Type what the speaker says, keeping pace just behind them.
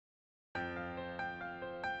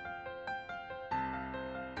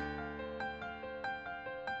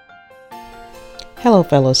Hello,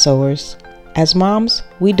 fellow sowers. As moms,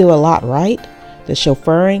 we do a lot, right? The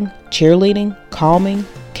chauffeuring, cheerleading, calming,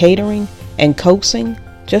 catering, and coaxing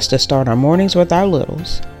just to start our mornings with our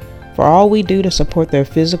littles. For all we do to support their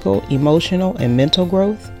physical, emotional, and mental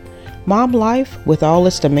growth, mom life, with all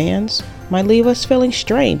its demands, might leave us feeling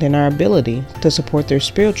strained in our ability to support their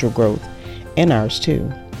spiritual growth and ours too.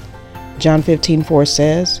 John 15:4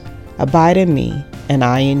 says, "Abide in me, and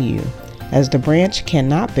I in you, as the branch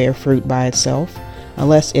cannot bear fruit by itself,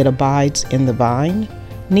 unless it abides in the vine,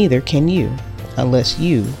 neither can you, unless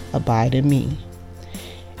you abide in me."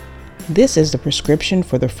 This is the prescription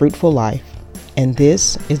for the fruitful life, and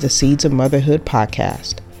this is the Seeds of Motherhood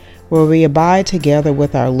podcast, where we abide together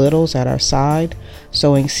with our littles at our side,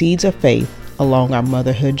 sowing seeds of faith along our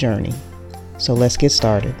motherhood journey. So let's get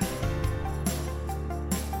started.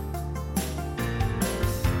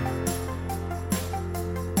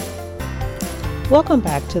 Welcome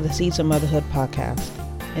back to the Seeds of Motherhood podcast.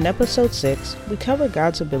 In episode 6, we cover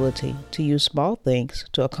God's ability to use small things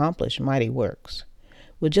to accomplish mighty works.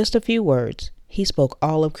 With just a few words, He spoke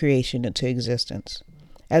all of creation into existence.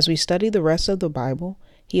 As we study the rest of the Bible,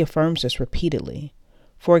 He affirms this repeatedly.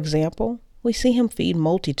 For example, we see Him feed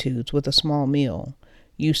multitudes with a small meal,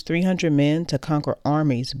 use 300 men to conquer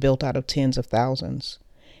armies built out of tens of thousands.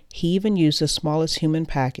 He even used the smallest human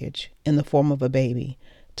package, in the form of a baby,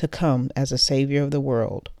 to come as a savior of the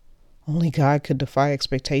world. Only God could defy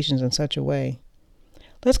expectations in such a way.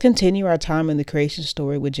 Let's continue our time in the creation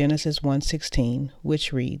story with Genesis 1:16,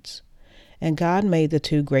 which reads, "And God made the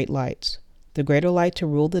two great lights, the greater light to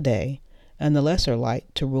rule the day, and the lesser light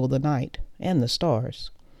to rule the night, and the stars."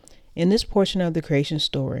 In this portion of the creation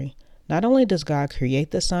story, not only does God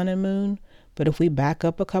create the sun and moon, but if we back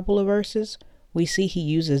up a couple of verses, we see He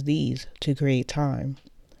uses these to create time.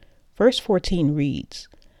 Verse 14 reads,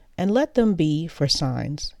 "And let them be for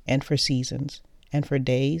signs, and for seasons, and for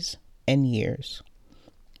days and years."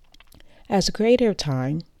 As the creator of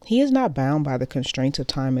time, He is not bound by the constraints of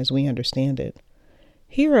time as we understand it.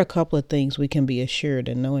 Here are a couple of things we can be assured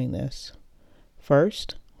in knowing this.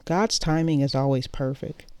 First, God's timing is always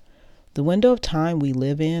perfect. The window of time we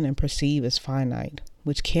live in and perceive is finite,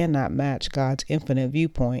 which cannot match God's infinite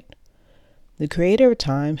viewpoint. The creator of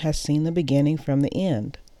time has seen the beginning from the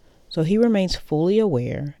end, so He remains fully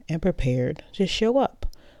aware and prepared to show up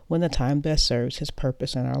when the time best serves His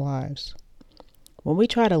purpose in our lives. When we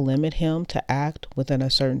try to limit Him to act within a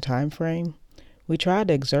certain time frame, we try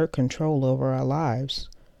to exert control over our lives,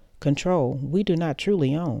 control we do not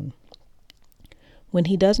truly own. When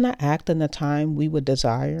He does not act in the time we would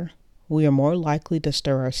desire, we are more likely to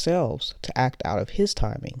stir ourselves to act out of His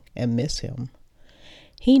timing and miss Him.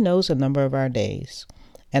 He knows the number of our days,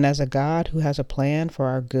 and as a God who has a plan for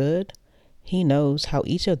our good, He knows how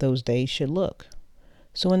each of those days should look.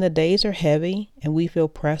 So when the days are heavy and we feel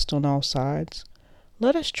pressed on all sides,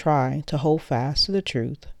 let us try to hold fast to the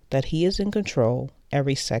truth that He is in control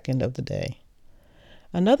every second of the day.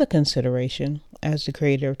 Another consideration, as the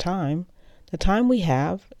creator of time, the time we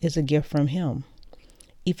have is a gift from Him.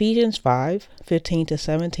 Ephesians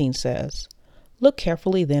 5:15-17 says, "Look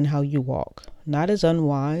carefully then how you walk, not as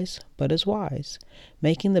unwise, but as wise,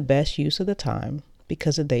 making the best use of the time,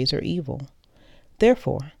 because the days are evil.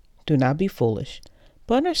 Therefore, do not be foolish,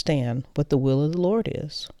 but understand what the will of the Lord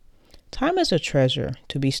is." Time is a treasure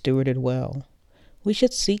to be stewarded well. We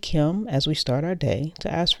should seek Him as we start our day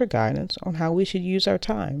to ask for guidance on how we should use our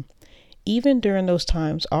time, even during those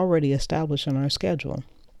times already established on our schedule.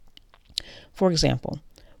 For example,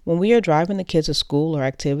 when we are driving the kids to school or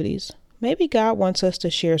activities, maybe God wants us to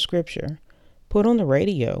share scripture, put on the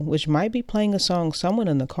radio, which might be playing a song someone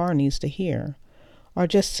in the car needs to hear, or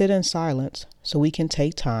just sit in silence so we can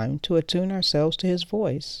take time to attune ourselves to His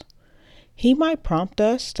voice. He might prompt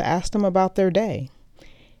us to ask them about their day.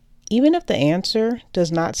 Even if the answer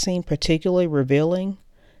does not seem particularly revealing,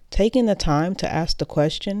 taking the time to ask the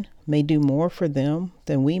question may do more for them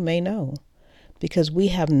than we may know, because we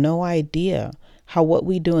have no idea how what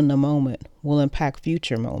we do in the moment will impact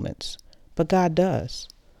future moments, but God does.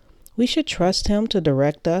 We should trust Him to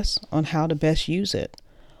direct us on how to best use it,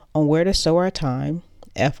 on where to sow our time,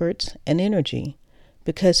 efforts, and energy,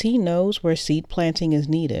 because He knows where seed planting is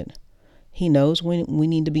needed. He knows when we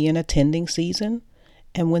need to be in a tending season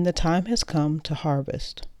and when the time has come to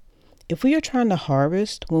harvest. If we are trying to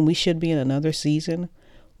harvest when we should be in another season,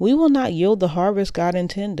 we will not yield the harvest God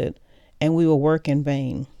intended, and we will work in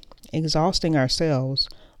vain, exhausting ourselves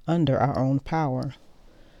under our own power.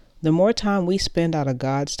 The more time we spend out of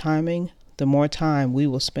God's timing, the more time we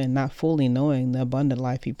will spend not fully knowing the abundant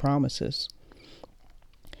life He promises.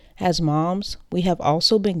 As moms, we have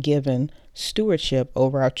also been given stewardship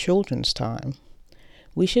over our children's time.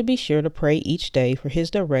 We should be sure to pray each day for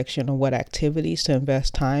His direction on what activities to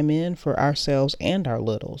invest time in for ourselves and our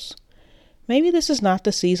littles. Maybe this is not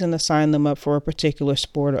the season to sign them up for a particular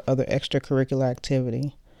sport or other extracurricular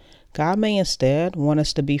activity. God may instead want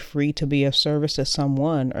us to be free to be of service to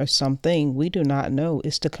someone or something we do not know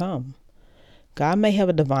is to come. God may have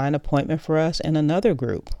a divine appointment for us in another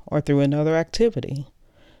group or through another activity.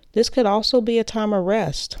 This could also be a time of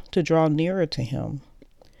rest to draw nearer to Him.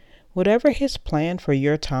 Whatever His plan for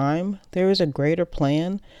your time, there is a greater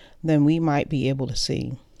plan than we might be able to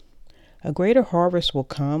see. A greater harvest will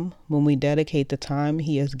come when we dedicate the time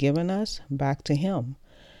He has given us back to Him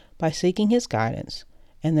by seeking His guidance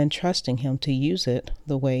and then trusting Him to use it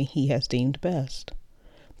the way He has deemed best.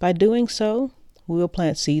 By doing so, we will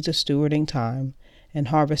plant seeds of stewarding time and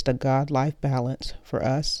harvest a God-life balance for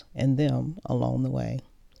us and them along the way.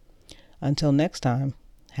 Until next time,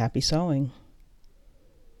 happy sowing.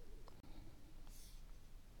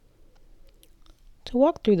 To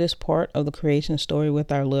walk through this part of the creation story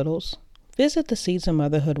with our littles, visit the Seeds of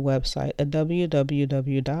Motherhood website at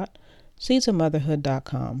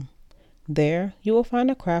www.seedsofmotherhood.com. There, you will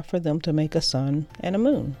find a craft for them to make a sun and a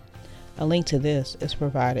moon. A link to this is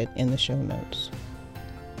provided in the show notes.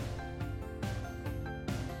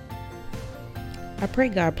 I pray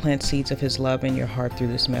God plants seeds of His love in your heart through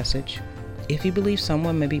this message. If you believe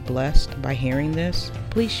someone may be blessed by hearing this,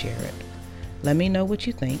 please share it. Let me know what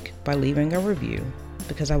you think by leaving a review,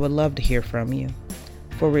 because I would love to hear from you.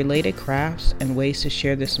 For related crafts and ways to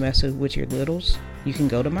share this message with your littles, you can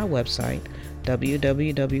go to my website,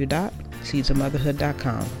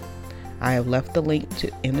 www.seedsofmotherhood.com. I have left the link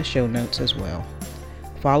in the show notes as well.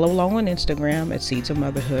 Follow along on Instagram at Seeds of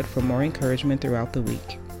Motherhood for more encouragement throughout the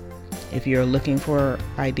week. If you're looking for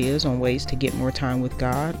ideas on ways to get more time with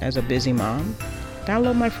God as a busy mom,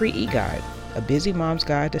 download my free e-guide, A Busy Mom's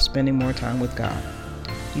Guide to Spending More Time with God.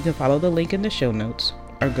 You can follow the link in the show notes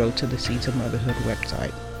or go to the Seeds of Motherhood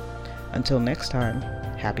website. Until next time,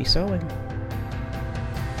 happy sowing.